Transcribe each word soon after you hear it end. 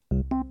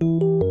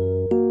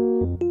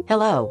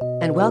Hello,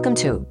 and welcome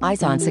to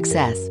Eyes on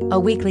Success, a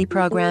weekly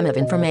program of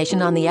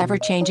information on the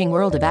ever-changing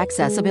world of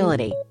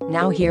accessibility.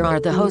 Now here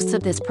are the hosts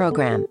of this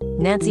program,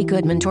 Nancy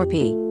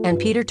Goodman-Torpey and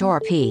Peter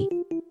Torpey.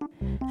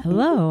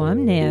 Hello,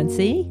 I'm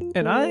Nancy.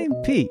 And I'm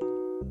Pete.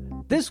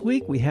 This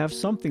week we have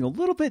something a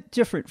little bit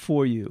different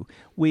for you.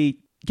 We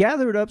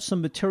gathered up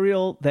some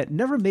material that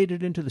never made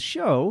it into the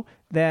show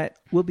that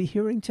we'll be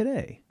hearing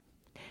today.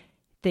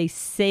 They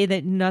say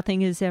that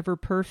nothing is ever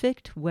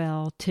perfect.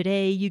 Well,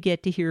 today you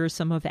get to hear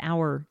some of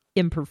our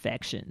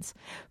imperfections.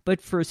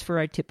 But first, for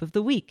our tip of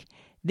the week.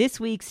 This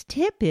week's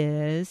tip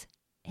is,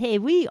 hey,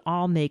 we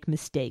all make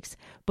mistakes,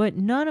 but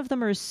none of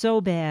them are so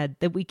bad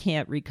that we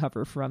can't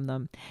recover from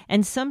them.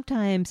 And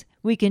sometimes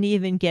we can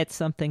even get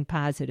something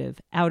positive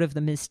out of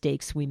the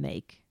mistakes we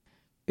make.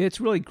 It's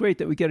really great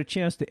that we get a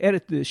chance to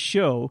edit this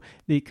show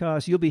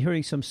because you'll be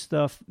hearing some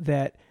stuff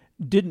that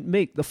didn't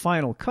make the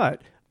final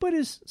cut, but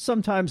is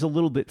sometimes a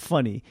little bit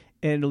funny.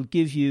 And it'll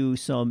give you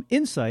some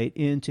insight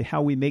into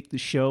how we make the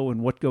show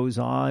and what goes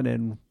on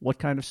and what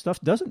kind of stuff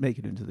doesn't make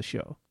it into the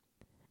show.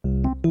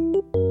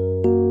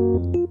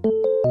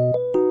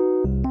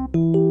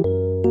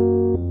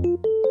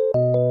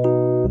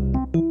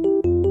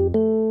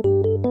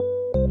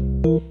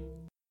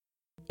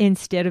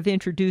 Instead of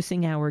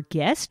introducing our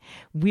guest,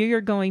 we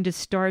are going to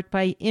start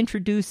by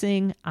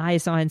introducing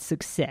Eyes on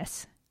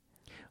Success.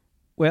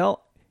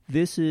 Well,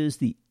 this is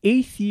the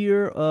 8th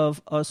year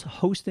of us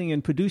hosting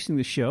and producing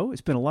the show. It's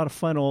been a lot of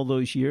fun all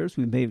those years.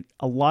 We've made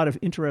a lot of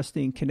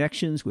interesting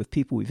connections with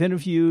people we've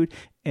interviewed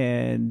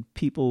and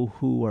people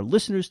who are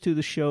listeners to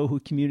the show who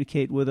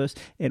communicate with us.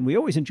 And we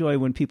always enjoy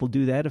when people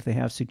do that. If they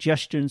have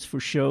suggestions for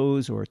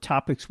shows or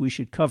topics we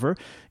should cover,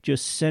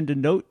 just send a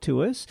note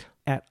to us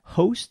at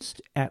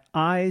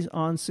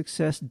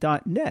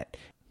hosts@eyesonsuccess.net.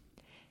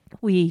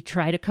 We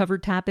try to cover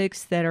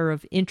topics that are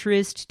of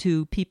interest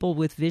to people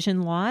with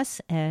vision loss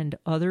and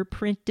other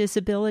print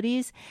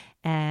disabilities.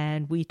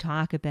 And we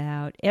talk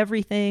about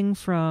everything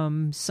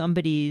from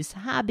somebody's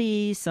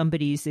hobby,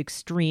 somebody's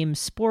extreme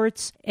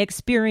sports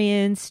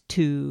experience,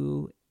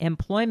 to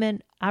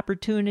employment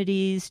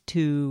opportunities,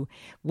 to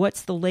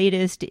what's the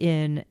latest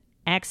in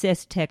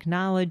access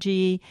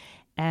technology.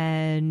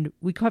 And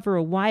we cover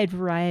a wide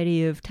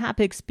variety of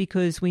topics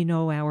because we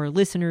know our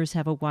listeners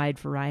have a wide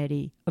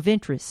variety of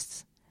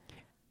interests.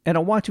 And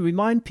I want to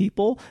remind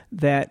people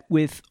that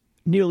with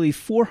nearly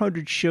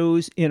 400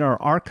 shows in our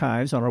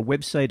archives on our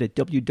website at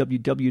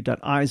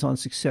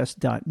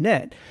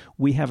www.eyesonsuccess.net,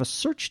 we have a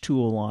search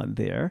tool on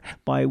there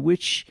by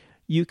which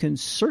you can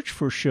search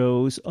for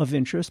shows of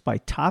interest by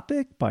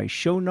topic, by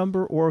show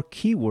number, or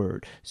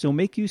keyword. So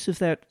make use of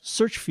that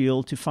search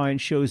field to find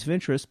shows of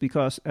interest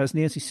because, as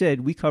Nancy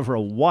said, we cover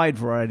a wide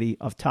variety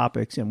of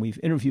topics and we've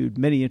interviewed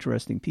many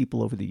interesting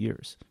people over the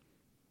years.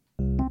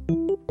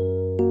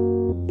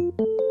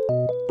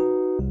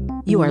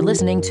 You are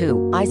listening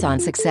to Eyes on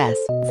Success.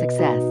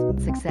 Success,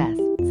 success,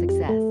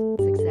 success,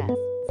 success,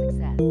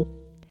 success.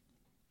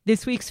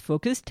 This week's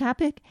focus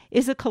topic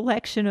is a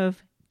collection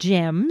of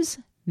gems,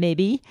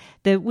 maybe,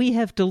 that we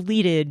have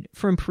deleted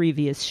from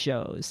previous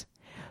shows.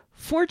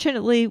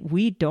 Fortunately,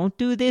 we don't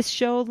do this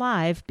show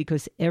live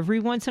because every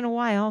once in a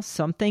while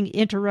something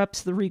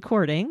interrupts the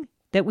recording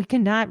that we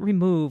cannot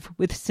remove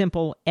with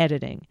simple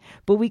editing,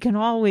 but we can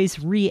always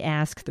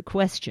re-ask the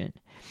question.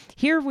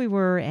 Here we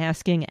were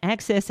asking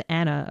Access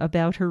Anna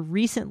about her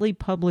recently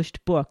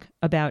published book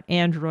about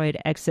Android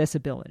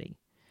accessibility.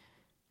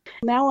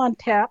 Now on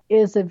Tap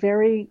is a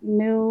very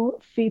new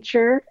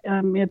feature.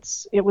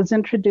 It was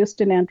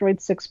introduced in Android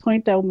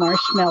 6.0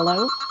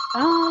 Marshmallow.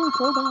 Oh,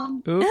 hold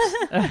on. Oops.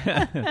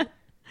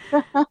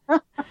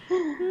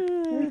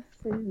 Let's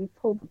see, we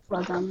pulled the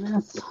plug on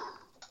this.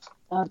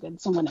 Oh, good,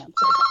 someone answered.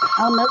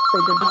 Oh, nope, they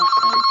did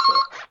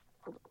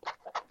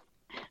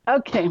not.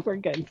 Okay, we're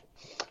good.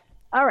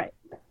 All right.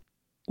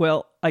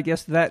 Well, I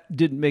guess that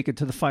didn't make it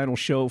to the final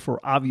show for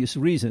obvious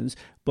reasons,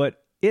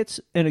 but it's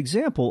an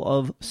example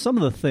of some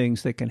of the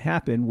things that can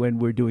happen when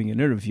we're doing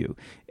an interview.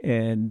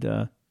 And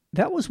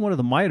that was one of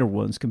the minor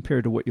ones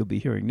compared to what you'll be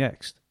hearing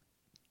next.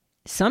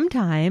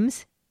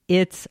 Sometimes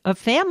it's a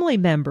family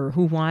member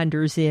who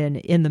wanders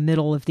in the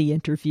middle of the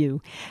interview.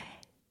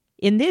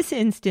 In this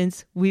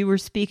instance, we were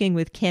speaking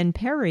with Ken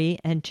Perry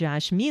and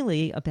Josh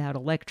Mealy about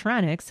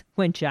electronics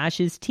when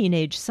Josh's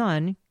teenage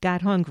son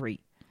got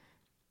hungry.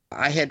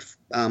 I had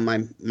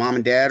my mom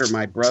and dad or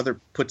my brother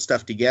put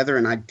stuff together,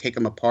 and I'd take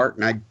them apart,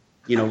 and I'd,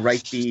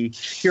 write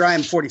here I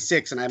am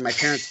 46, and I had my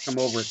parents come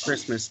over at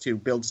Christmas to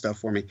build stuff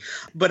for me.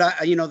 But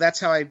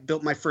that's how I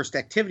built my first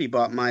activity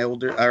bot. My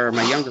younger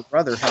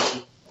brother helped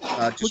me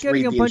just We're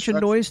getting read a bunch of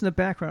noise in the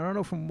background. I don't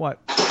know from what.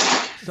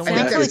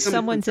 Sounds like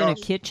someone's in a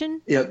kitchen.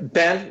 Yeah,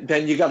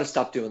 Ben, you got to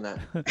stop doing that.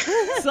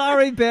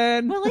 Sorry,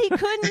 Ben. Well, he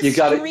couldn't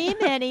scream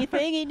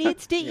anything. He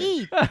needs to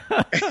eat.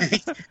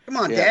 Come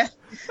on, Dad.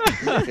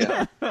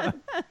 Yeah.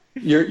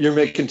 You're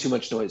making too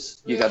much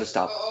noise. You got to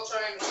stop. I'll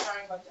try and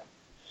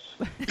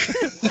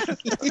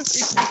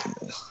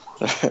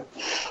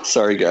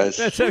Sorry, guys.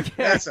 That's okay.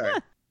 That's all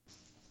right.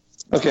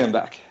 Okay, I'm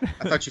back.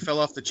 I thought you fell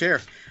off the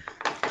chair.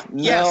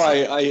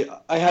 Yes.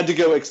 I had to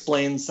go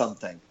explain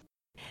something.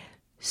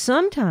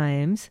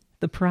 Sometimes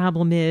the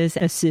problem is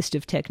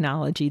assistive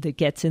technology that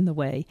gets in the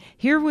way.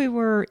 Here we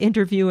were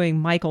interviewing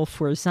Michael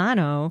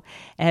Forzano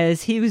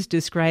as he was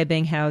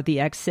describing how the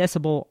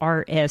accessible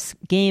RS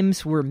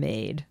games were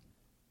made.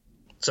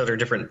 So there are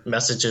different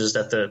messages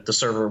that the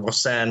server will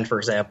send, for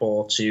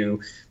example, to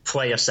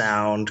play a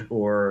sound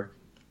or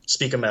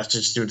speak a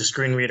message through the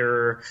screen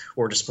reader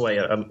or display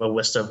a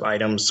list of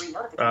items.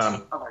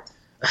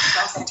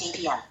 12:17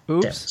 p.m.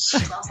 Oops.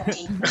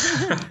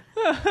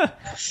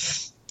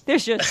 12:17.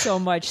 There's just so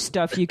much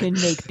stuff you can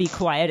make be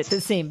quiet at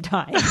the same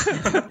time.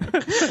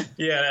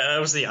 Yeah, that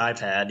was the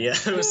iPad. Yeah,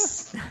 it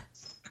was.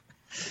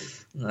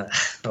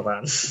 Hold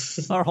on.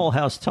 Our whole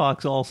house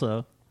talks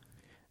also.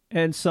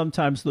 And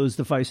sometimes those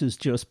devices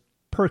just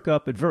perk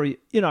up at very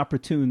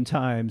inopportune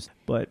times,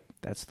 but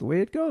that's the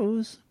way it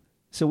goes.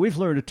 So we've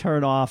learned to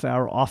turn off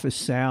our office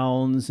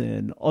sounds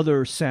and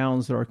other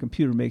sounds that our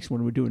computer makes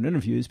when we're doing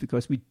interviews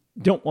because we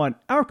don't want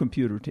our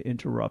computer to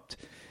interrupt.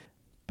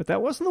 But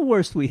that wasn't the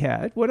worst we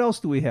had. What else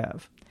do we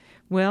have?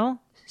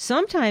 Well,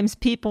 sometimes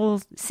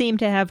people seem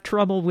to have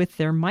trouble with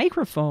their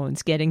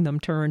microphones, getting them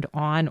turned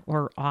on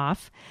or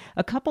off.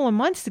 A couple of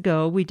months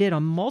ago, we did a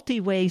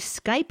multi-way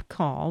Skype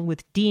call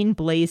with Dean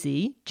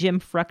Blasey,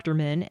 Jim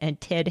Fruchterman, and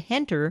Ted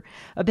Henter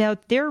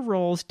about their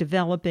roles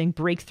developing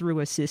breakthrough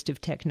assistive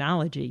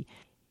technology.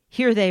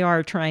 Here they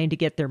are trying to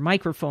get their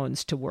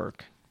microphones to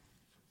work.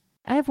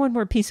 I have one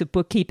more piece of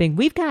bookkeeping.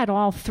 We've got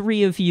all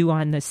three of you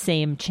on the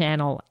same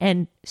channel,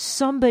 and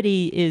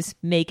somebody is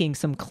making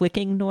some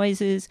clicking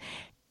noises.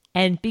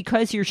 And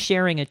because you're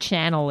sharing a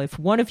channel, if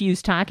one of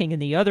you's talking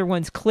and the other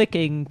one's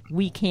clicking,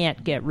 we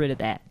can't get rid of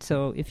that.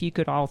 So if you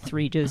could all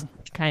three just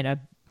kind of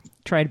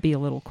try to be a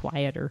little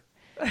quieter,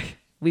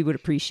 we would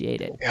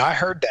appreciate it. Yeah, I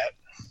heard that.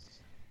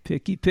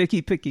 Picky,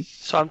 picky, picky.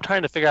 So I'm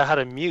trying to figure out how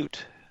to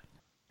mute.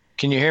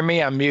 Can you hear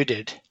me? I'm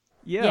muted.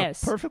 Yeah,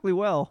 Yes. perfectly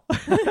well.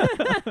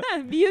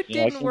 Mute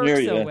Yeah, I didn't can work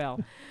hear so ya. well.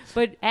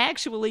 But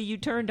actually, you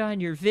turned on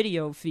your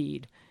video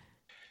feed.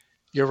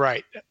 You're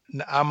right.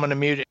 I'm going to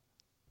mute it.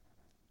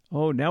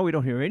 Oh, now we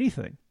don't hear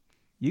anything.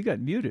 You got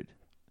muted.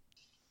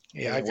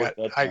 Yeah, Yeah, I that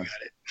got time.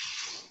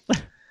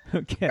 it.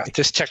 Okay. Got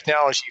this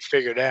technology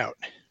figured out.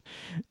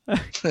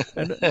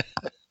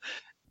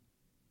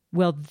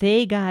 Well,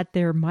 they got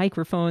their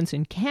microphones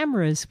and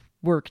cameras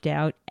worked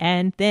out,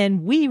 and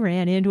then we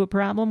ran into a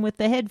problem with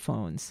the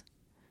headphones.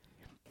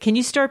 Can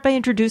you start by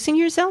introducing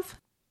yourself?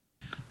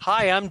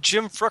 Hi, I'm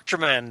Jim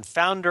Fruchterman,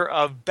 founder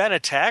of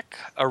Benetech,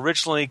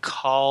 originally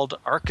called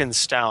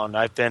Arkenstone.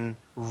 I've been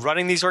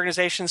running these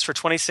organizations for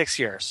 26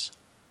 years.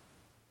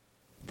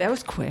 That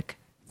was quick.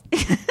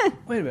 Wait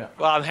a minute.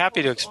 Well, I'm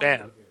happy to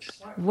expand.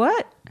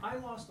 What? I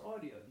lost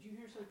audio. Did you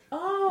hear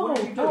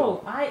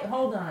something?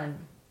 Hold on.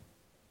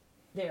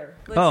 There.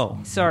 Oh.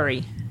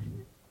 Sorry.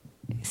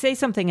 Say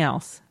something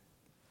else.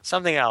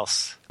 Something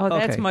else. Oh,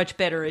 that's Okay. much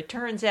better. It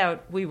turns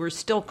out we were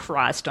still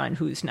crossed on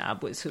whose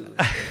knob was whose.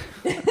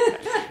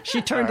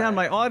 She turned down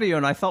my audio,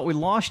 and I thought we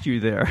lost you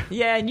there.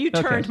 Yeah, and you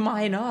Okay. turned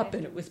mine up,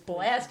 and it was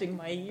blasting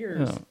my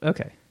ears. Oh,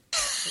 okay.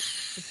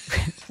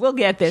 We'll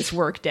get this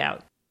worked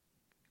out.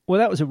 Well,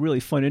 that was a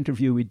really fun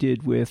interview we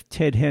did with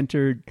Ted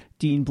Henter,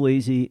 Dean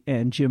Blasey,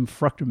 and Jim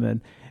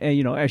Fruchterman. And,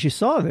 you know, as you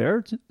saw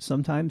there,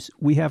 sometimes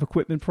we have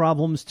equipment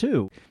problems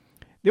too.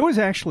 There was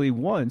actually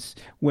once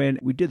when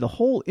we did the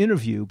whole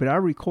interview, but our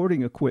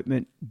recording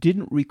equipment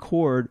didn't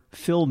record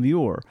Phil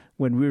Muir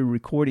when we were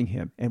recording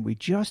him, and we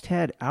just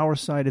had our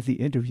side of the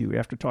interview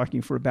after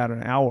talking for about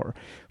an hour.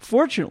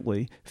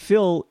 Fortunately,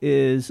 Phil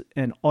is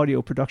an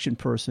audio production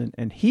person,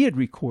 and he had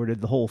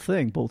recorded the whole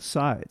thing, both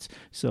sides.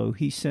 So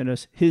he sent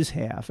us his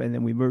half, and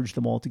then we merged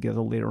them all together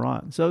later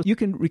on. So you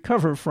can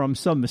recover from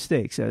some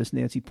mistakes, as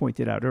Nancy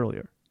pointed out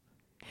earlier.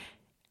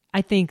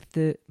 I think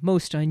the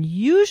most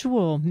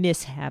unusual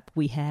mishap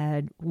we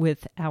had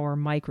with our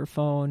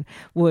microphone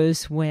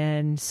was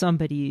when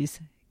somebody's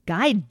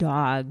guide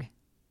dog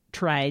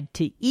tried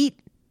to eat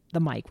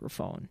the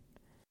microphone.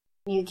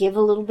 You give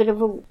a little bit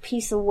of a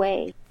piece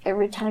away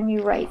every time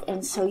you write,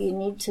 and so you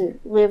need to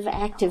live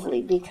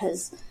actively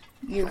because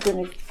you're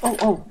going to...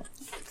 Oh,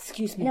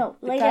 excuse me. No,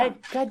 The lay down.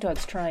 guide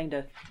dog's trying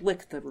to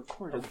lick the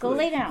recorder. Go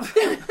lay down.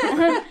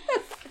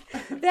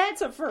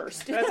 That's a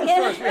first. That's the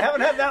first. We haven't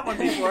had that one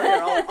before.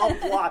 Here, I'll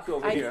block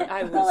over here.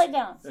 I Go lay was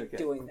down.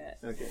 doing that.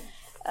 Okay.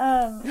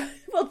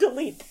 We'll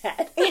delete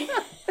that.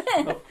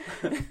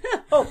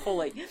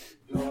 Hopefully.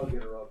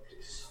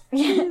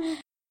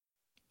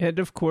 And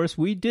of course,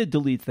 we did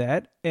delete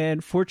that,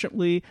 and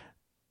fortunately,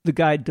 the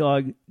guide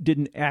dog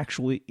didn't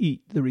actually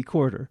eat the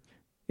recorder.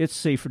 It's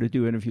safer to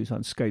do interviews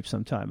on Skype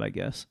sometime, I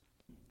guess.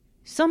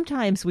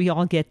 Sometimes we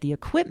all get the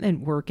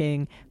equipment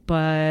working,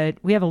 but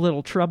we have a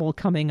little trouble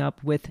coming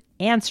up with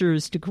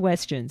answers to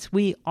questions.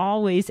 We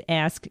always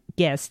ask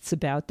guests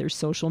about their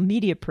social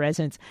media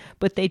presence,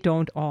 but they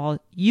don't all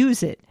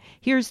use it.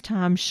 Here's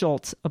Tom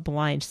Schultz, a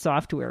blind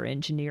software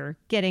engineer,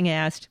 getting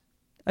asked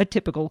a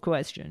typical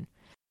question.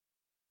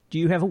 Do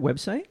you have a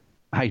website?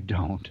 I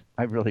don't.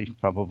 I really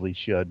probably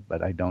should,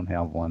 but I don't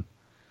have one.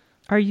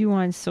 Are you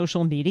on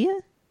social media?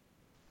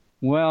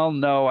 Well,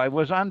 no, I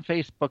was on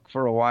Facebook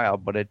for a while,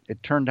 but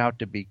it turned out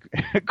to be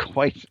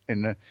quite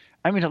it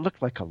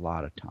looked like a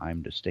lot of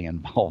time to stay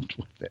involved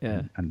with it.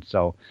 Yeah. And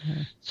so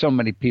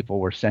many people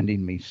were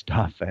sending me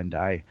stuff, and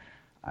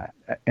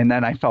and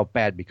then I felt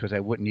bad because I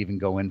wouldn't even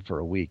go in for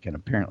a week. And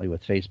apparently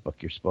with Facebook,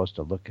 you're supposed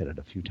to look at it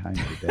a few times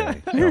a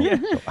day. So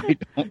I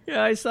don't.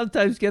 Yeah, I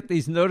sometimes get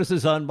these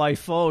notices on my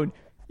phone.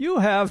 You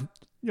have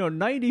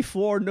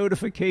 94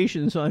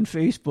 notifications on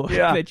Facebook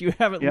that you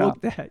haven't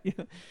looked at.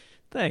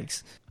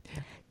 Thanks.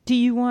 Do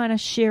you want to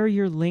share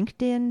your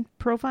LinkedIn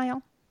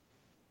profile?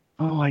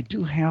 Oh, I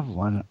do have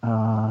one.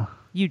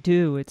 You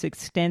do. It's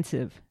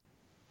extensive.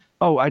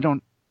 Oh, I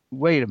don't.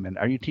 Wait a minute.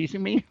 Are you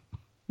teasing me?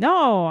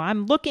 No,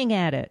 I'm looking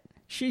at it.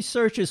 She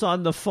searches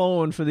on the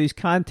phone for these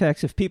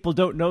contacts if people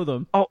don't know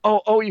them.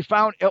 Oh! You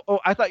found? Oh,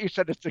 I thought you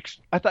said it's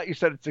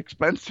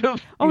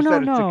expensive. Oh, you no,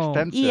 said no. It's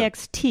extensive.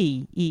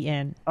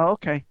 EXTEN. Oh,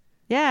 okay.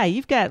 Yeah,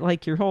 you've got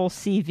like your whole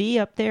CV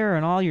up there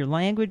and all your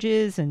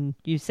languages, and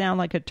you sound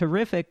like a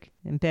terrific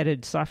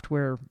embedded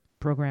software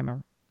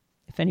programmer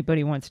if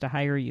anybody wants to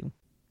hire you.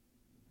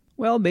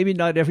 Well, maybe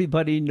not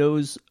everybody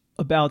knows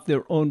about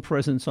their own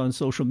presence on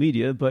social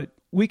media, but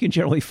we can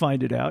generally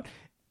find it out.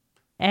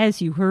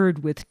 As you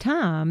heard with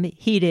Tom,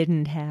 he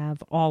didn't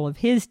have all of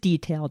his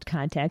detailed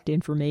contact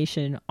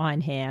information on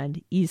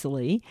hand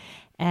easily,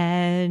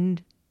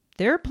 and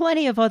there are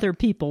plenty of other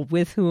people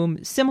with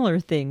whom similar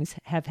things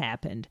have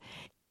happened.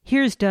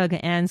 Here's Doug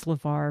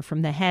Anslevar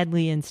from the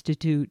Hadley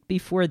Institute.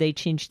 Before they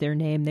changed their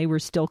name, they were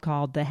still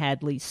called the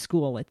Hadley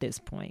School at this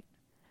point.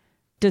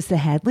 Does the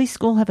Hadley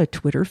School have a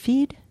Twitter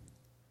feed?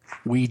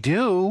 We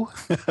do.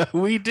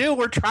 We do.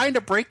 We're trying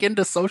to break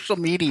into social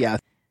media.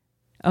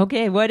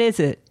 Okay, what is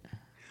it?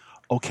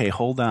 Okay,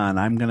 hold on.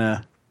 I'm going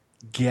to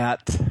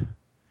get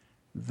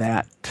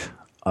that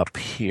up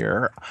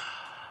here.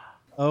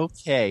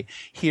 Okay,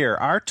 here,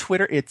 our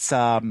Twitter, it's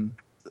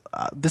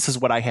this is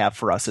what I have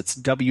for us. It's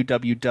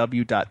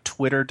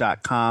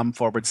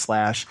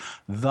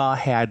www.twitter.com/The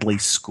Hadley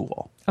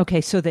School.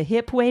 Okay, so the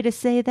hip way to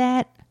say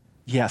that?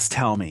 Yes,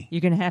 tell me.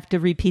 You're going to have to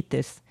repeat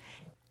this.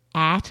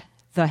 At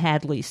the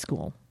Hadley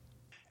School.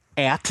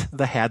 At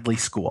the Hadley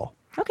School.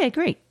 Okay,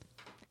 great.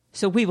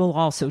 So we will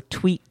also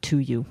tweet to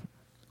you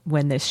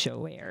when this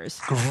show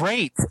airs.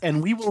 Great,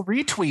 and we will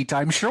retweet,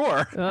 I'm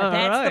sure.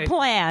 That's the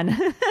plan.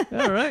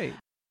 All right.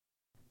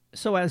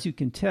 So as you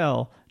can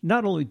tell,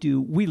 not only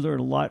do we learn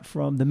a lot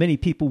from the many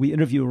people we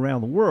interview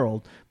around the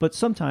world, but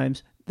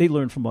sometimes they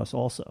learn from us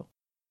also.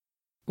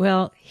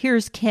 Well,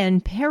 here's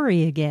Ken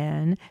Perry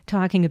again,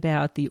 talking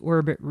about the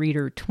Orbit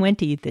Reader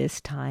 20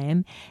 this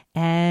time,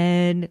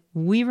 and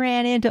we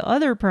ran into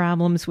other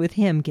problems with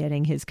him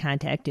getting his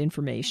contact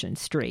information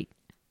straight.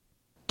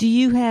 Do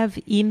you have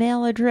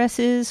email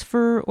addresses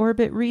for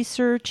Orbit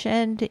Research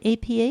and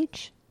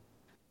APH?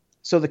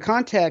 So the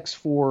contacts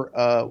for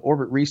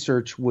Orbit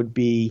Research would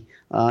be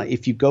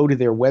if you go to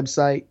their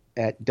website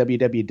at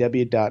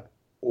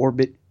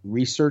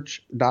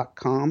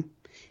www.orbitresearch.com,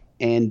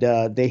 and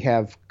they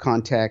have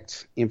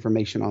contact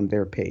information on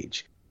their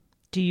page.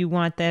 Do you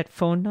want that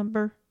phone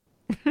number?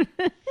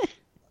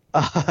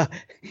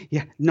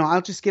 Yeah, no,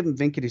 I'll just give him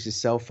Venkatesh's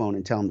cell phone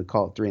and tell him to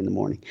call at 3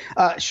 a.m.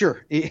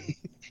 Sure. If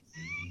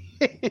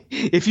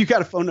you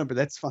got a phone number,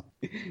 that's fine.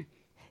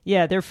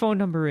 Yeah, their phone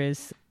number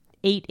is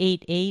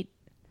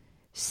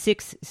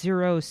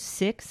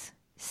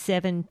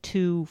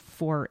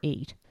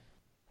 888-606-7248.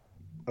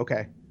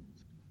 Okay.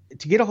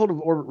 To get a hold of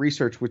Orbit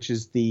Research, which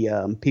is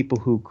the people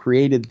who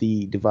created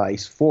the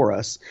device for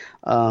us,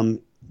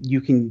 you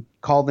can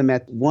call them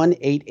at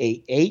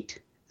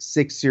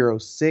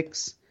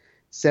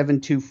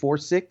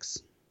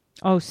 1-888-606-7246.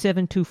 Oh,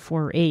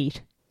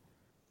 7248.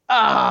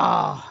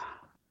 Ah!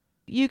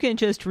 You can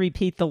just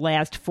repeat the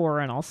last four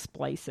and I'll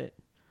splice it.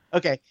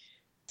 Okay.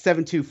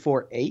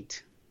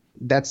 7248.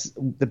 That's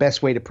the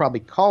best way to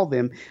probably call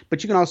them.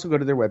 But you can also go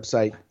to their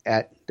website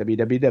at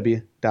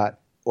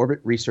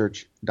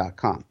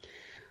www.orbitresearch.com.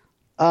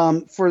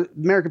 For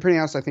American Printing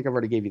House, I think I've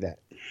already gave you that.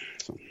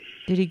 So.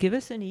 Did he give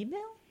us an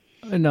email?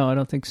 No, I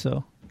don't think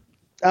so.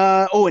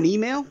 An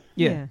email?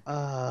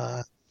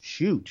 Yeah.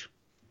 Shoot.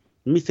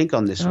 Let me think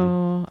on this one.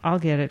 Oh, I'll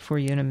get it for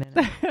you in a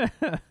minute.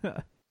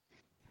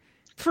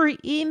 For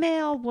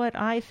email, what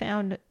I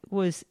found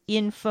was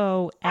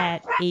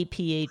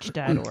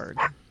info@aph.org.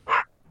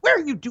 Where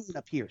are you doing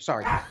up here?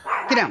 Sorry.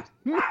 Get down.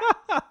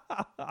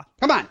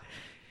 Come on.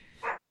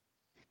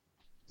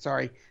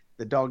 Sorry.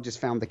 The dog just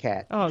found the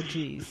cat. Oh,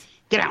 geez.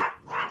 Get out.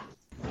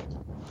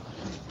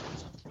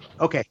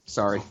 Okay.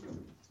 Sorry.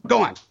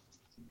 Go on.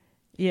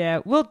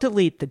 Yeah, we'll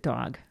delete the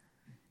dog.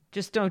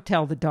 Just don't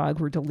tell the dog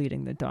we're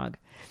deleting the dog.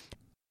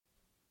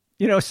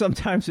 You know,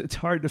 sometimes it's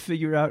hard to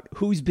figure out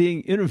who's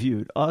being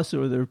interviewed, us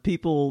or the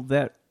people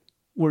that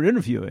we're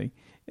interviewing.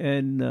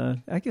 And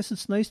I guess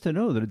it's nice to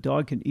know that a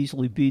dog can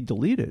easily be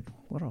deleted.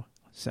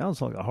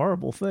 Sounds like a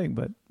horrible thing,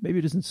 but maybe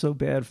it isn't so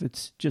bad if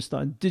it's just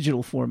on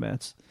digital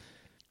formats.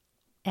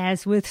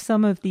 As with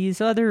some of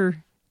these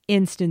other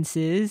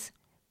instances,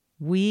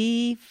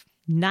 we've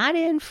not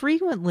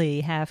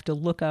infrequently have to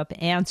look up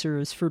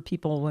answers for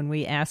people when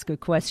we ask a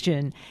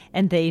question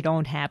and they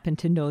don't happen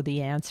to know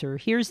the answer.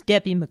 Here's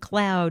Debbie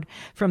McLeod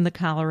from the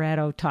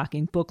Colorado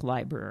Talking Book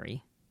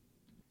Library.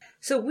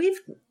 So we've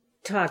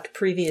talked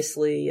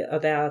previously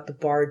about the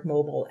Bard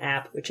mobile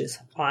app, which is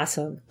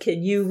awesome.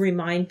 Can you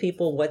remind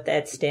people what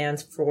that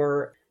stands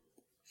for?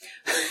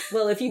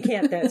 Well, if you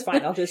can't, that's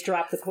fine. I'll just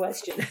drop the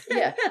question.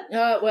 Yeah.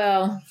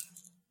 Well,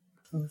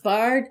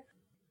 Bard,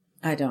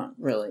 I don't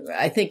really.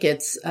 I think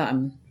it's.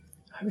 I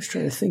was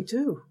trying to think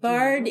too.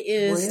 Bard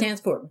stands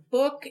for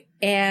Book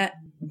at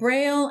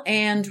Braille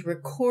and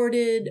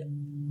Recorded.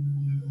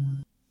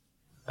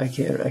 I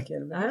can't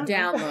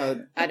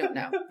download. I don't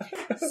know.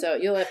 So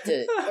you'll have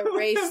to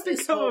erase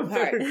this whole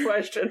part.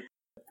 Question.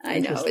 I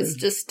know, it's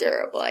just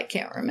terrible. I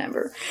can't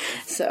remember.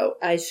 So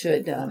I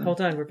should... Hold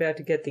on, we're about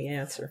to get the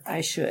answer. I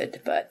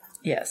should, but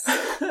yes.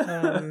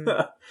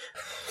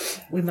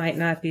 We might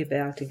not be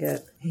about to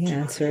get the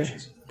answer.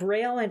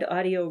 Braille and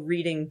audio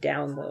reading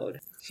download.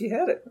 She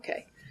had it.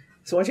 Okay.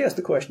 So why don't you ask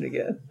the question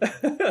again?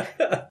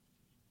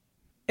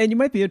 And you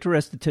might be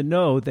interested to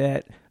know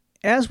that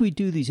as we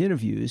do these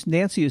interviews,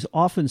 Nancy is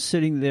often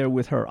sitting there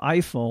with her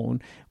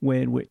iPhone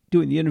when we're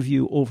doing the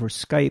interview over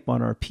Skype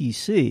on our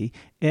PC.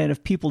 And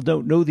if people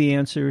don't know the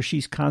answer,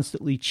 she's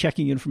constantly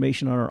checking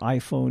information on her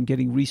iPhone,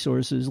 getting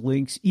resources,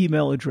 links,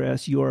 email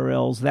address,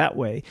 URLs that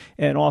way,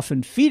 and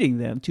often feeding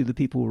them to the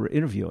people who we're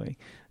interviewing.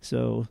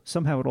 So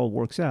somehow it all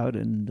works out,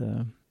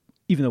 and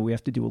even though we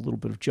have to do a little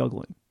bit of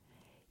juggling.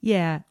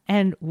 Yeah,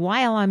 and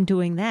while I'm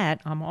doing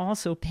that, I'm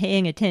also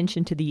paying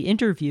attention to the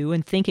interview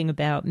and thinking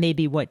about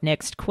maybe what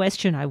next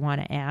question I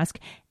want to ask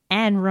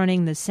and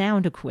running the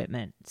sound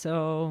equipment.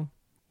 So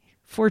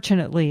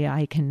fortunately,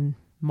 I can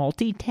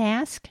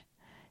multitask,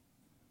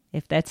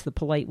 if that's the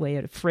polite way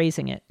of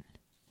phrasing it.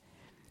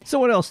 So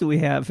what else do we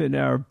have in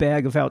our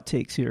bag of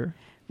outtakes here?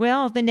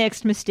 Well, the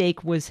next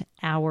mistake was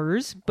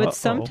ours, but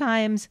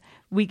sometimes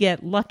we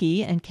get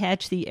lucky and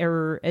catch the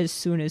error as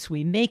soon as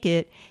we make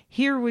it.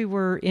 Here we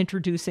were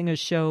introducing a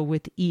show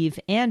with Eve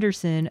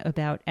Anderson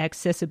about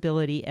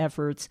accessibility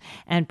efforts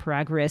and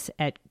progress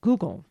at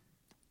Google.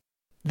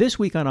 This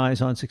week on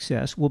Eyes on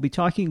Success, we'll be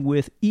talking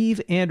with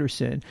Eve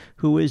Anderson,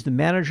 who is the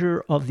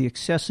manager of the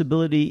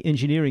accessibility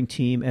engineering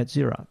team at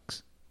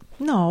Xerox.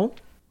 No.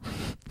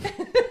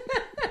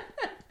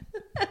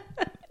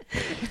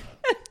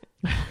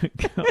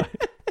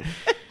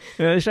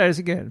 Let's try this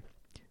again.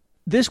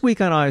 This week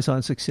on Eyes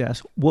on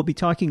Success, we'll be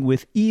talking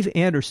with Eve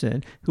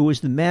Anderson, who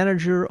is the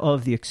manager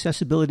of the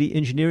accessibility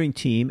engineering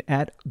team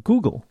at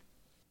Google.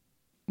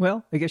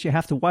 Well, I guess you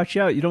have to watch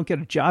out. You don't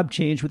get a job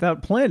change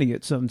without planning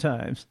it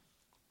sometimes.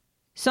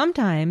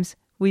 Sometimes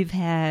we've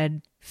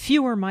had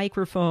fewer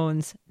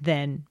microphones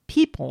than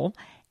people,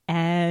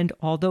 and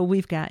although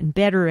we've gotten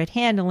better at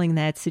handling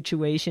that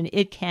situation,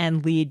 it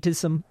can lead to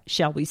some,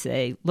 shall we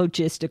say,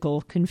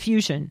 logistical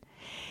confusion.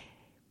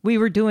 We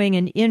were doing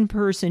an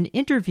in-person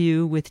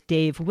interview with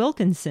Dave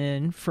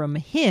Wilkinson from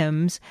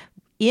HIMSS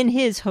in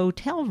his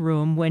hotel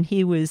room when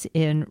he was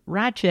in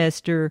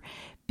Rochester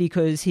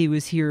because he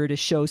was here to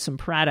show some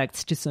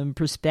products to some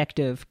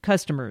prospective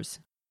customers.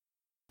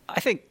 I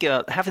think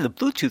having the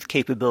Bluetooth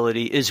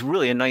capability is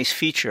really a nice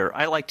feature.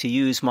 I like to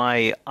use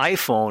my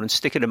iPhone and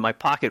stick it in my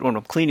pocket when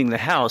I'm cleaning the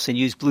house and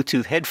use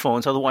Bluetooth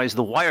headphones. Otherwise,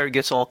 the wire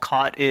gets all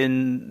caught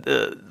in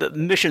the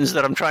missions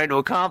that I'm trying to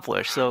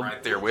accomplish. So I'm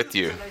right there with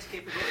you. It's a nice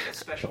capability. That's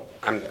special.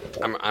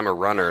 I'm a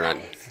runner.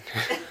 And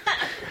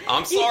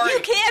I'm sorry. You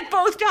can't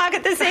both talk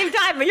at the same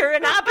time. You're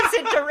in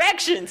opposite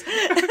directions.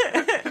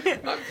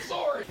 I'm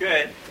sorry.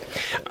 Good.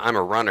 I'm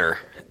a runner,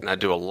 and I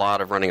do a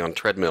lot of running on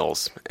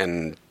treadmills,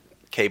 and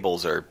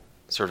cables are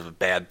sort of a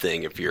bad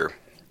thing if you're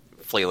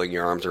flailing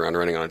your arms around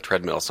running on a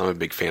treadmill, so I'm a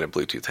big fan of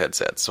Bluetooth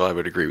headsets, so I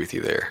would agree with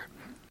you there.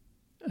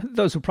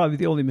 Those were probably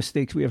the only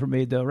mistakes we ever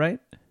made, though, right?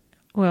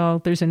 Well,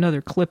 there's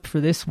another clip for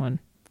this one.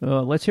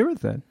 Let's hear it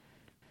then.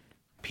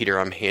 Peter,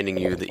 I'm handing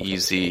you the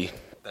EZ.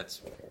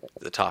 That's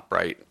the top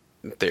right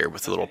there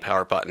with the little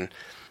power button.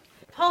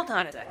 Hold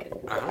on a second.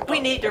 We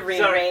need to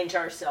rearrange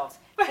ourselves.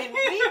 Can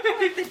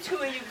we put the two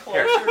of you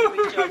closer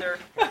to each other?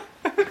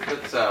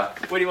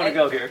 Where do you want to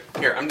go here?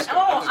 Here, I'm just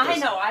I'm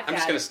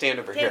going to stand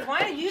over Dave, here.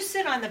 why don't you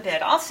sit on the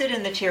bed? I'll sit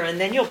in the chair, and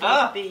then you'll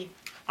both be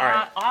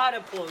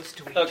close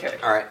to each other.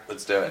 All right,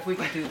 let's do it. If we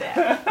can do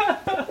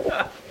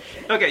that.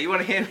 Okay, you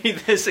want to hand me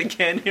this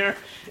again here?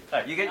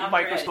 You get your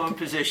microphone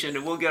position,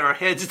 and we'll get our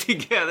heads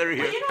together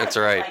here. Well, That's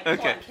all right.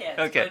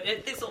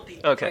 Okay. This will be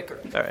quicker.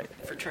 All right.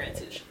 For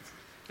transitions.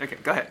 Okay,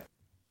 go ahead.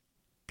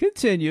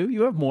 Continue.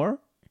 You have more.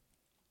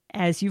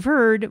 As you've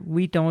heard,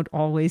 we don't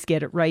always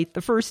get it right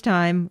the first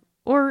time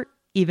or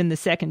even the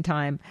second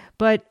time,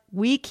 but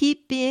we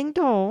keep being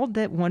told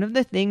that one of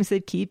the things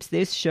that keeps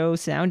this show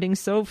sounding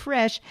so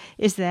fresh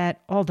is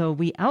that although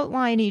we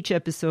outline each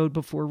episode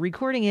before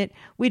recording it,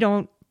 we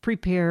don't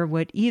prepare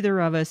what either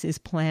of us is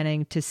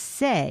planning to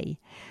say.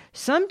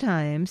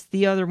 Sometimes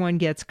the other one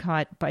gets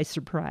caught by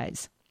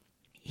surprise.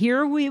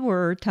 Here we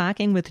were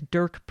talking with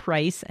Dirk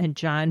Price and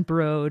John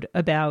Brode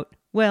about,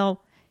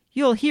 well,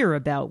 you'll hear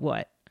about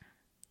what.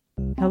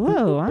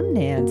 Hello, I'm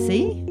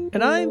Nancy.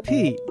 And I'm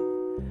Pete.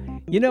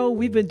 You know,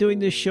 we've been doing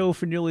this show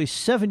for nearly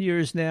 7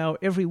 years now,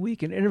 every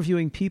week, and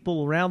interviewing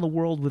people around the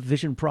world with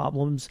vision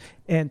problems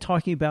and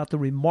talking about the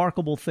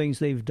remarkable things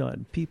they've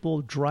done.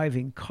 People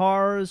driving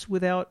cars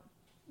without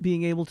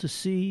being able to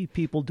see,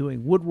 people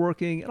doing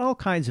woodworking, and all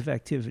kinds of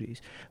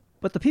activities.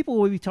 But the people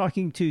we'll be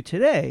talking to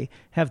today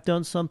have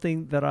done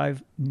something that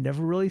I've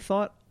never really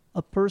thought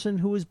a person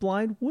who is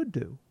blind would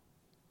do.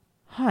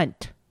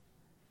 Hunt.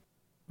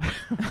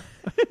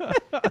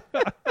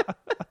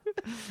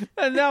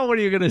 And now what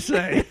are you going to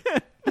say?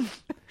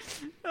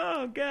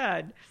 Oh,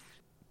 God.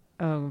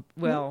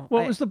 Well.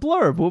 What was the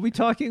blurb? We'll be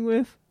talking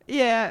with?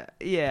 Yeah.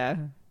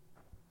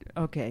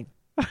 Okay.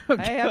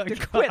 I have to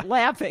quit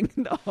laughing,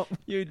 though.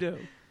 You do.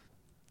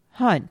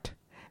 Hunt.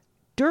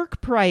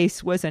 Dirk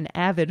Price was an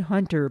avid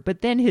hunter,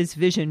 but then his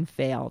vision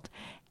failed,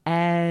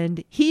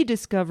 and he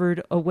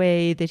discovered a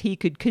way that he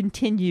could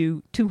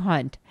continue to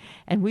hunt.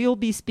 And we will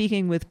be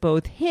speaking with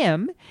both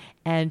him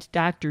and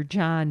Dr.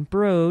 John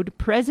Broad,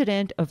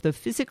 president of the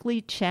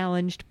Physically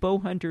Challenged Bow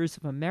Hunters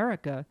of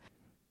America.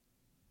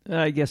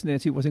 I guess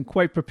Nancy wasn't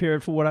quite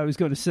prepared for what I was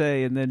going to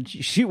say, and then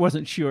she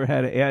wasn't sure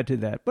how to add to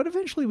that. But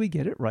eventually we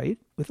get it right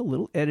with a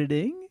little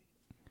editing.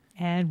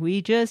 And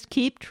we just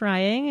keep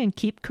trying and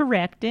keep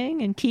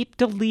correcting and keep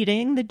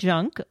deleting the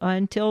junk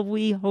until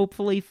we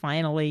hopefully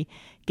finally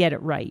get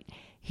it right.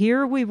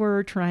 Here we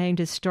were trying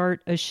to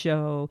start a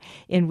show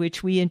in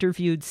which we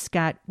interviewed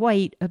Scott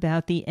White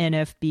about the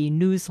NFB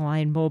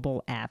Newsline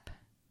mobile app.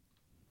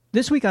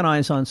 This week on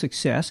Eyes on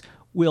Success,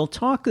 we'll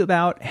talk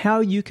about how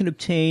you can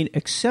obtain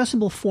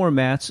accessible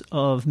formats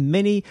of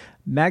many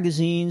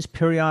magazines,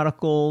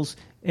 periodicals,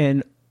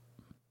 and...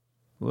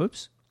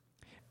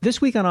 This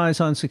week on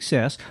Eyes on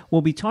Success,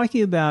 we'll be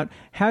talking about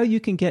how you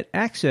can get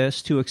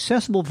access to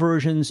accessible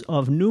versions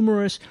of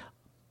numerous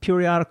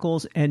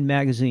periodicals and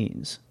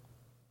magazines.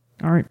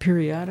 Aren't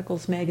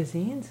periodicals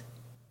magazines?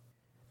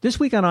 This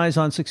week on Eyes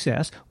on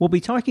Success, we'll be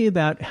talking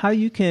about how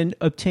you can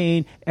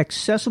obtain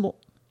accessible...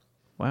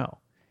 Wow.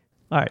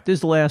 All right, this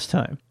is the last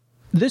time.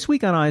 This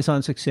week on Eyes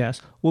on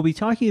Success, we'll be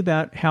talking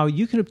about how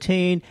you can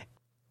obtain...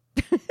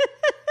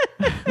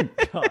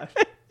 God.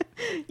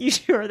 You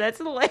sure that's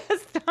the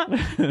last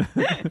time?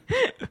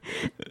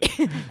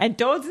 And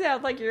don't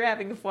sound like you're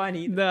having fun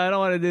either. No, I don't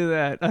want to do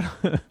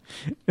that.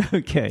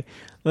 Okay,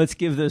 let's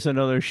give this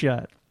another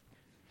shot.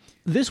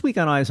 This week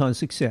on Eyes on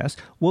Success,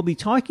 we'll be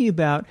talking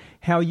about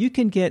how you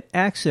can get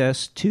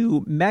access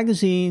to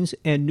magazines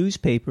and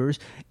newspapers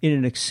in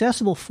an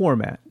accessible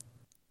format.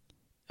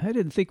 I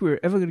didn't think we were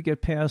ever going to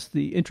get past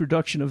the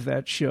introduction of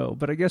that show,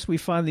 but I guess we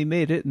finally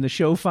made it, and the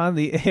show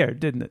finally aired,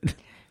 didn't it?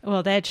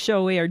 Well, that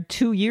show aired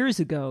 2 years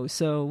ago,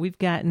 so we've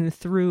gotten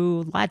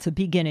through lots of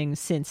beginnings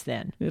since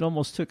then. It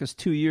almost took us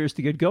 2 years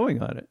to get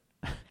going on it.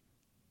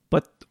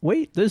 But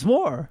wait, there's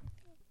more.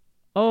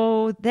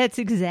 Oh, that's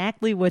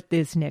exactly what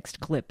this next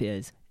clip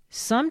is.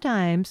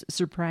 Sometimes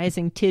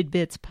surprising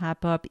tidbits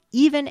pop up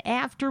even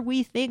after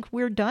we think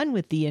we're done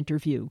with the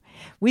interview.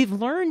 We've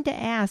learned to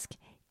ask,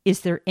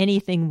 is there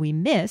anything we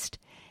missed,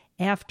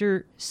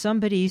 after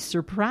somebody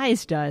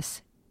surprised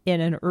us in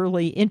an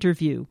early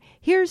interview.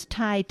 Here's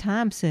Ty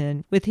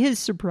Thompson with his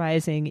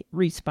surprising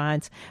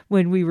response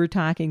when we were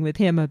talking with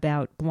him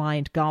about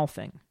blind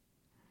golfing.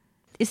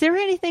 Is there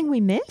anything we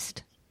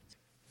missed?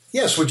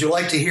 Yes. Would you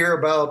like to hear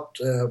about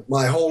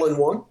my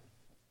hole-in-one?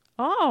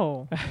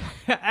 Oh.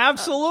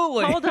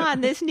 Absolutely. Hold on.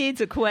 This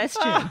needs a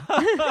question.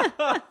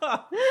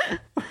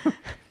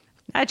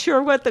 Not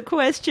sure what the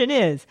question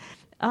is.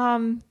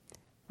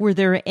 Were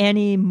there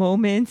any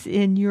moments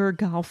in your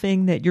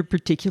golfing that you're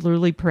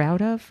particularly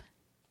proud of?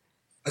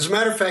 As a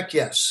matter of fact,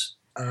 yes.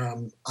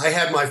 I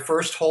had my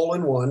first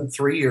hole-in-one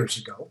 3 years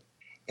ago,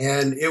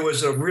 and it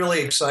was a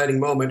really exciting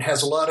moment. It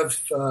has a lot of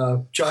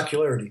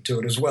jocularity to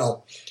it as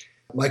well.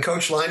 My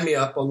coach lined me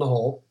up on the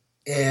hole,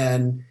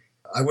 and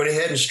I went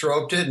ahead and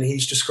stroked it, and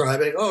he's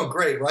describing, oh,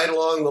 great, right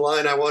along the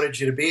line I wanted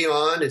you to be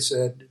on.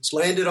 It's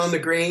landed on the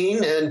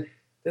green, and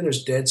then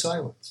there's dead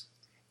silence.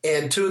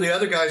 And two of the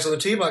other guys on the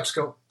tee box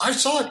go, I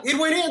saw it. It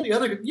went in. The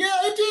other go, yeah,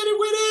 it did. It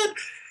went in.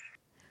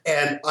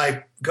 And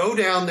I go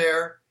down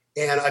there,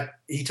 and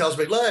he tells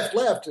me,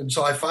 left. And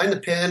so I find the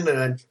pin,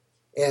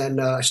 and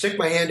I stick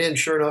my hand in.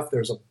 Sure enough,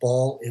 there's a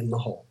ball in the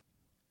hole.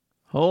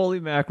 Holy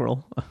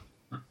mackerel.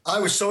 I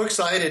was so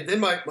excited. Then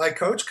my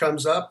coach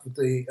comes up with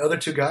the other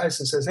two guys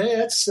and says, hey,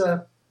 that's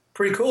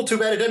pretty cool. Too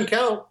bad it doesn't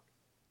count.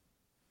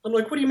 I'm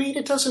like, what do you mean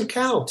it doesn't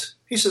count?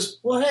 He says,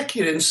 well, heck,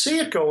 you didn't see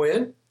it go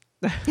in.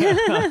 I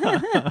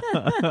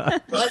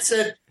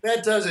said,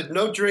 that does it.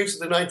 No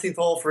drinks at the 19th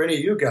hole for any of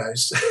you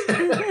guys.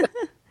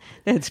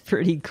 That's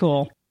pretty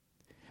cool.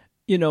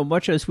 You know,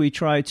 much as we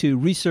try to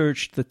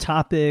research the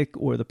topic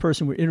or the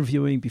person we're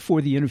interviewing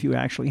before the interview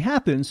actually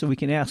happens so we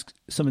can ask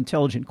some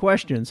intelligent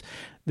questions,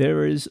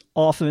 there is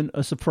often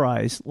a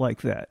surprise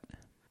like that.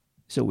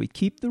 So we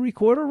keep the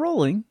recorder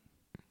rolling.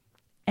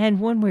 And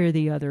one way or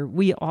the other,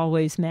 we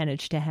always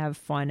manage to have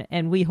fun,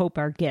 and we hope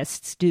our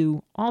guests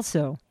do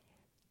also.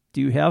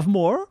 Do you have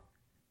more?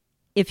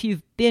 If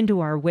you've been to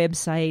our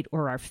website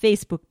or our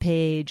Facebook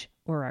page,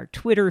 or our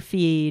Twitter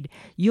feed,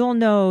 you'll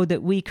know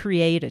that we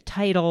create a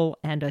title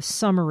and a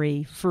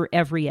summary for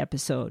every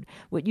episode.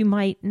 What you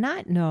might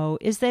not know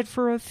is that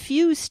for a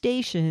few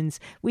stations,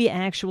 we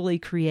actually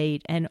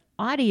create an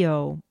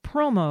audio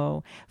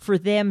promo for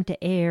them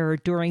to air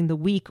during the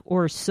week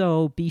or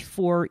so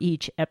before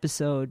each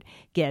episode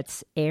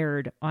gets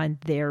aired on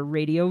their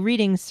radio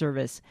reading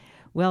service.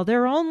 Well,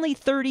 they're only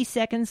 30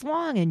 seconds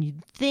long, and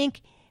you'd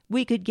think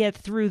we could get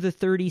through the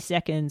 30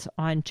 seconds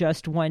on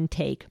just one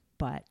take,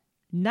 but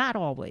not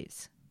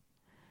always.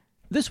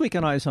 This week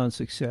on Eyes on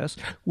Success,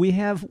 we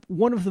have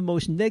one of the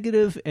most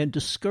negative and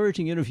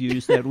discouraging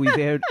interviews that we've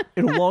had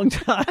in a long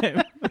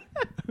time.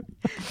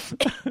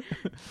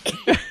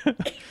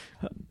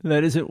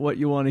 That isn't what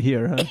you want to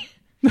hear,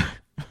 huh?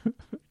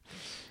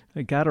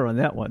 I got her on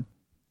that one.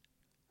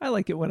 I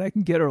like it when I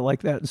can get her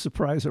like that and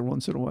surprise her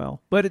once in a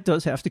while. But it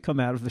does have to come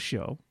out of the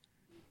show.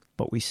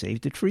 But we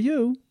saved it for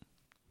you.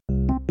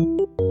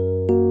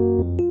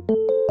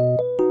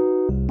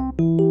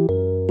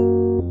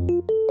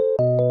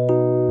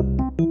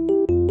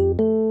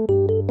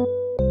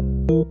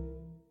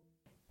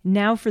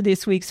 Now for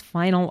this week's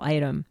final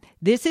item.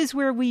 This is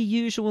where we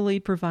usually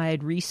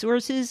provide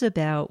resources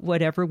about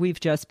whatever we've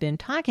just been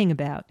talking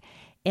about.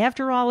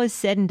 After all is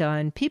said and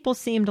done, people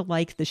seem to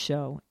like the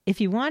show. If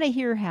you want to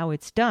hear how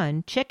it's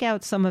done, check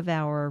out some of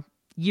our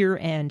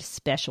year-end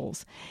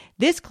specials.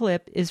 This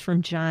clip is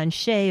from John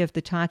Shea of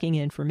the Talking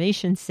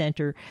Information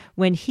Center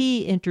when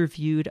he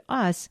interviewed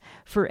us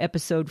for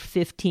episode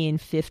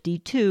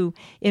 1552,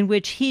 in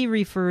which he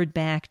referred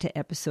back to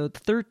episode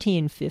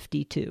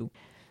 1352.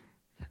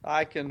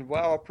 I can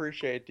well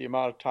appreciate the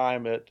amount of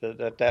time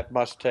that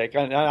must take,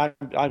 and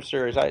I'm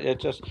serious.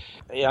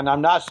 And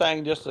I'm not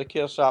saying just to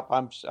kiss up.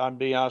 I'm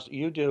being honest.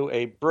 You do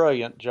a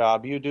brilliant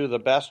job. You do the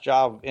best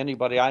job of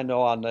anybody I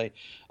know on the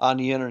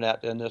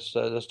internet in this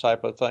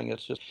type of thing.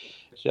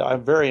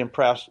 I'm very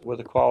impressed with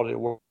the quality of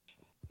work.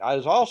 I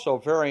was also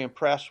very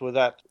impressed with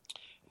that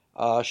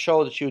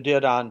show that you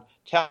did on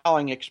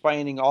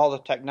explaining all the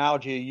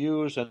technology you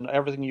use and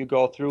everything you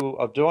go through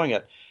of doing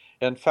it.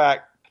 In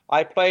fact,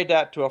 I played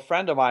that to a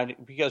friend of mine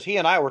because he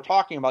and I were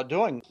talking about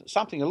doing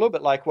something a little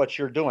bit like what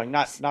you're doing.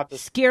 Not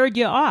scared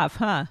you off,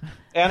 huh?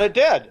 And it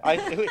did.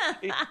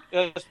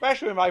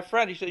 Especially my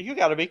friend. He said, "You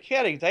got to be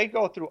kidding! They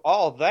go through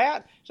all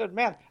that." I said,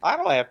 "Man, I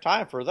don't have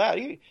time for that.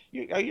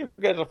 You're going to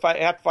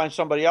have to find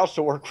somebody else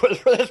to work with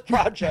for this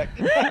project."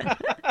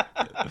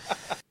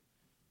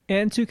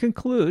 And to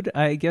conclude,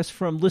 I guess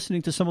from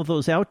listening to some of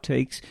those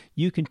outtakes,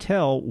 you can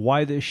tell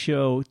why this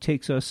show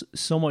takes us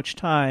so much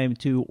time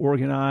to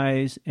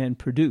organize and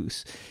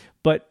produce.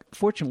 But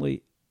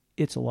fortunately,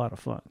 it's a lot of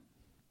fun.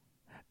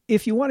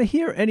 If you want to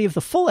hear any of the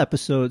full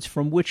episodes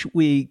from which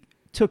we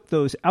took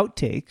those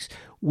outtakes,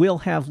 we'll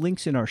have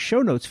links in our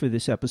show notes for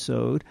this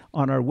episode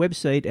on our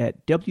website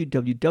at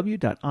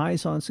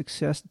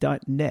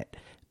www.eyesonsuccess.net.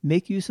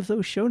 Make use of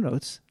those show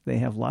notes. They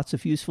have lots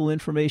of useful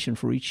information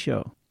for each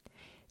show.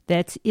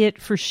 That's it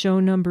for show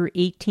number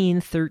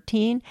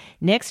 1813.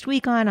 Next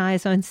week on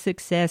Eyes on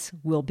Success,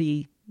 we'll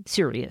be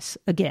serious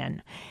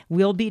again.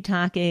 We'll be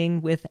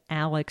talking with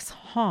Alex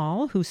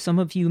Hall, who some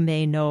of you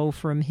may know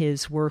from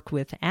his work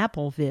with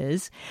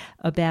AppleViz,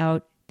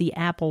 about the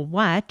Apple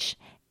Watch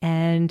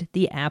and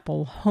the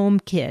Apple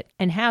HomeKit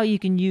and how you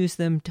can use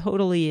them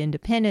totally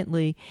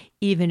independently,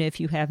 even if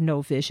you have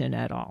no vision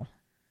at all.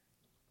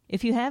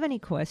 If you have any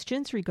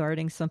questions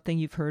regarding something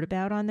you've heard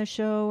about on the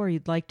show or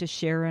you'd like to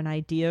share an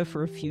idea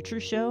for a future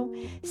show,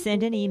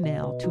 send an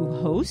email to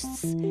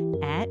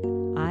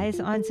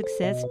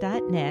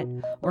hosts@eyesonsuccess.net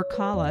or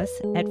call us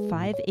at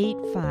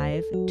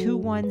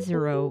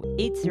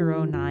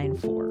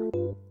 585-210-8094.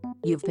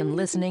 You've been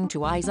listening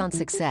to Eyes on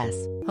Success,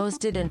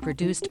 hosted and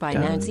produced by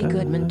Nancy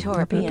Goodman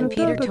Torpy and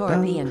Peter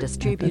Torpy and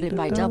distributed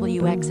by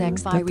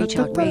WXXI Reach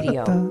Out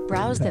Radio.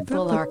 Browse the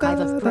full archive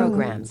of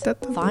programs,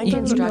 find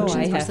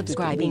instructions for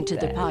subscribing to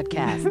the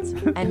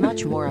podcasts, and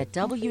much more at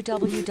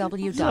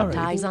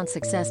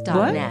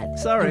www.eyesonsuccess.net.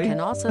 Sorry. You can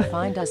also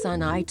find us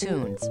on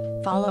iTunes.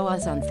 Follow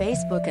us on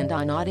Facebook and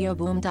on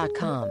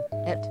audioboom.com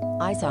at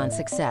Eyes on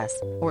Success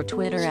or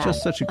Twitter It's at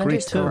just such a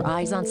great tune.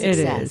 _Eyes on It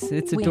Success. is.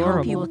 It's We adorable.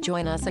 hope you will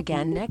join us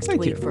again next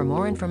Thank week you. for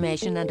more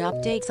information and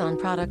updates on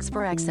products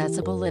for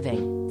accessible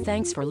living.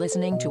 Thanks for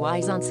listening to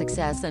Eyes on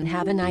Success and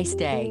have a nice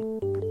day.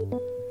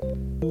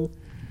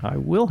 I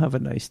will have a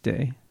nice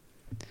day.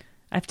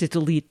 I have to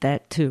delete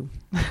that too.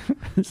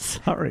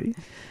 Sorry.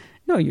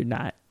 No, you're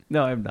not.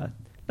 No, I'm not.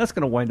 That's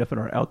going to wind up in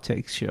our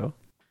outtakes show.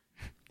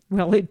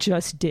 Well, it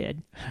just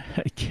did.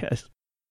 I guess.